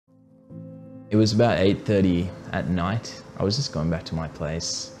It was about 8:30 at night. I was just going back to my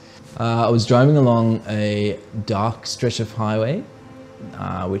place. I was driving along a dark stretch of highway,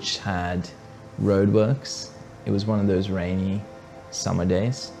 which had roadworks. It was one of those rainy summer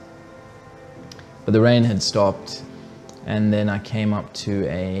days. But the rain had stopped, and then I came up to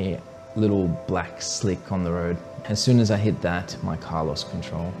a little black slick on the road. As soon as I hit that, my car lost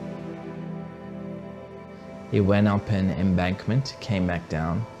control. It went up an embankment, came back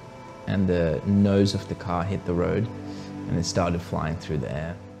down, and the nose of the car hit the road, and it started flying through the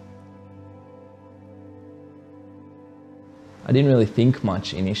air. I didn't really think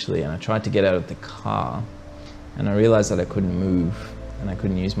much initially, and I tried to get out of the car, and I realized that I couldn't move, and I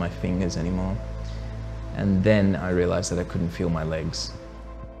couldn't use my fingers anymore. And then I realized that I couldn't feel my legs.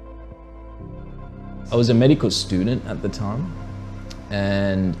 I was a medical student at the time,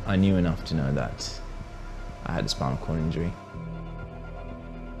 and I knew enough to know that I had a spinal cord injury.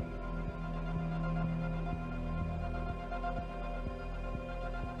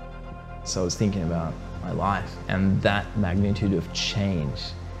 So I was thinking about my life, and that magnitude of change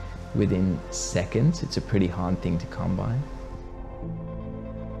within seconds, it's a pretty hard thing to come by.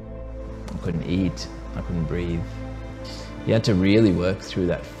 I couldn't eat, I couldn't breathe. You had to really work through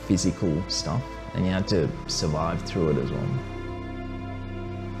that physical stuff, and you had to survive through it as well.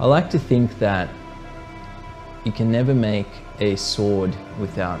 I like to think that you can never make a sword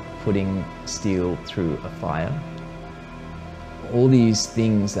without putting steel through a fire. All these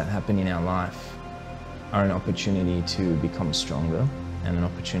things that happen in our life are an opportunity to become stronger and an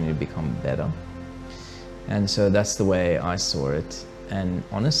opportunity to become better. And so that's the way I saw it. And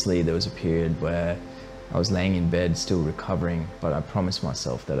honestly, there was a period where I was laying in bed still recovering, but I promised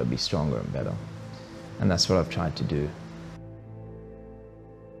myself that I'd be stronger and better. And that's what I've tried to do.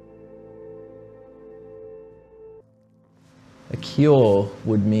 A cure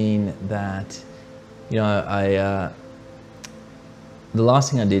would mean that, you know, the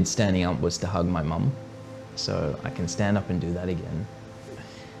last thing I did standing up was to hug my mum. So I can stand up and do that again.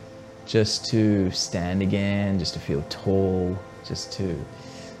 Just to stand again, just to feel tall, just to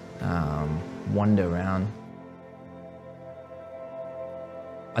wander around.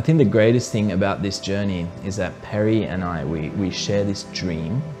 I think the greatest thing about this journey is that Perry and I, we share this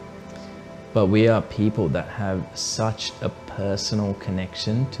dream, but we are people that have such a personal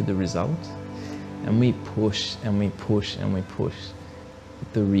connection to the result, and we push and we push and we push.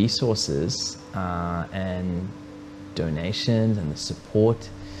 The resources and donations and the support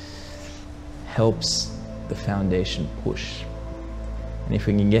helps the foundation push. And if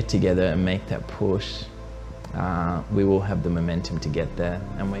we can get together and make that push, we will have the momentum to get there,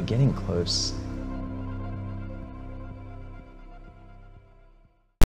 and we're getting close.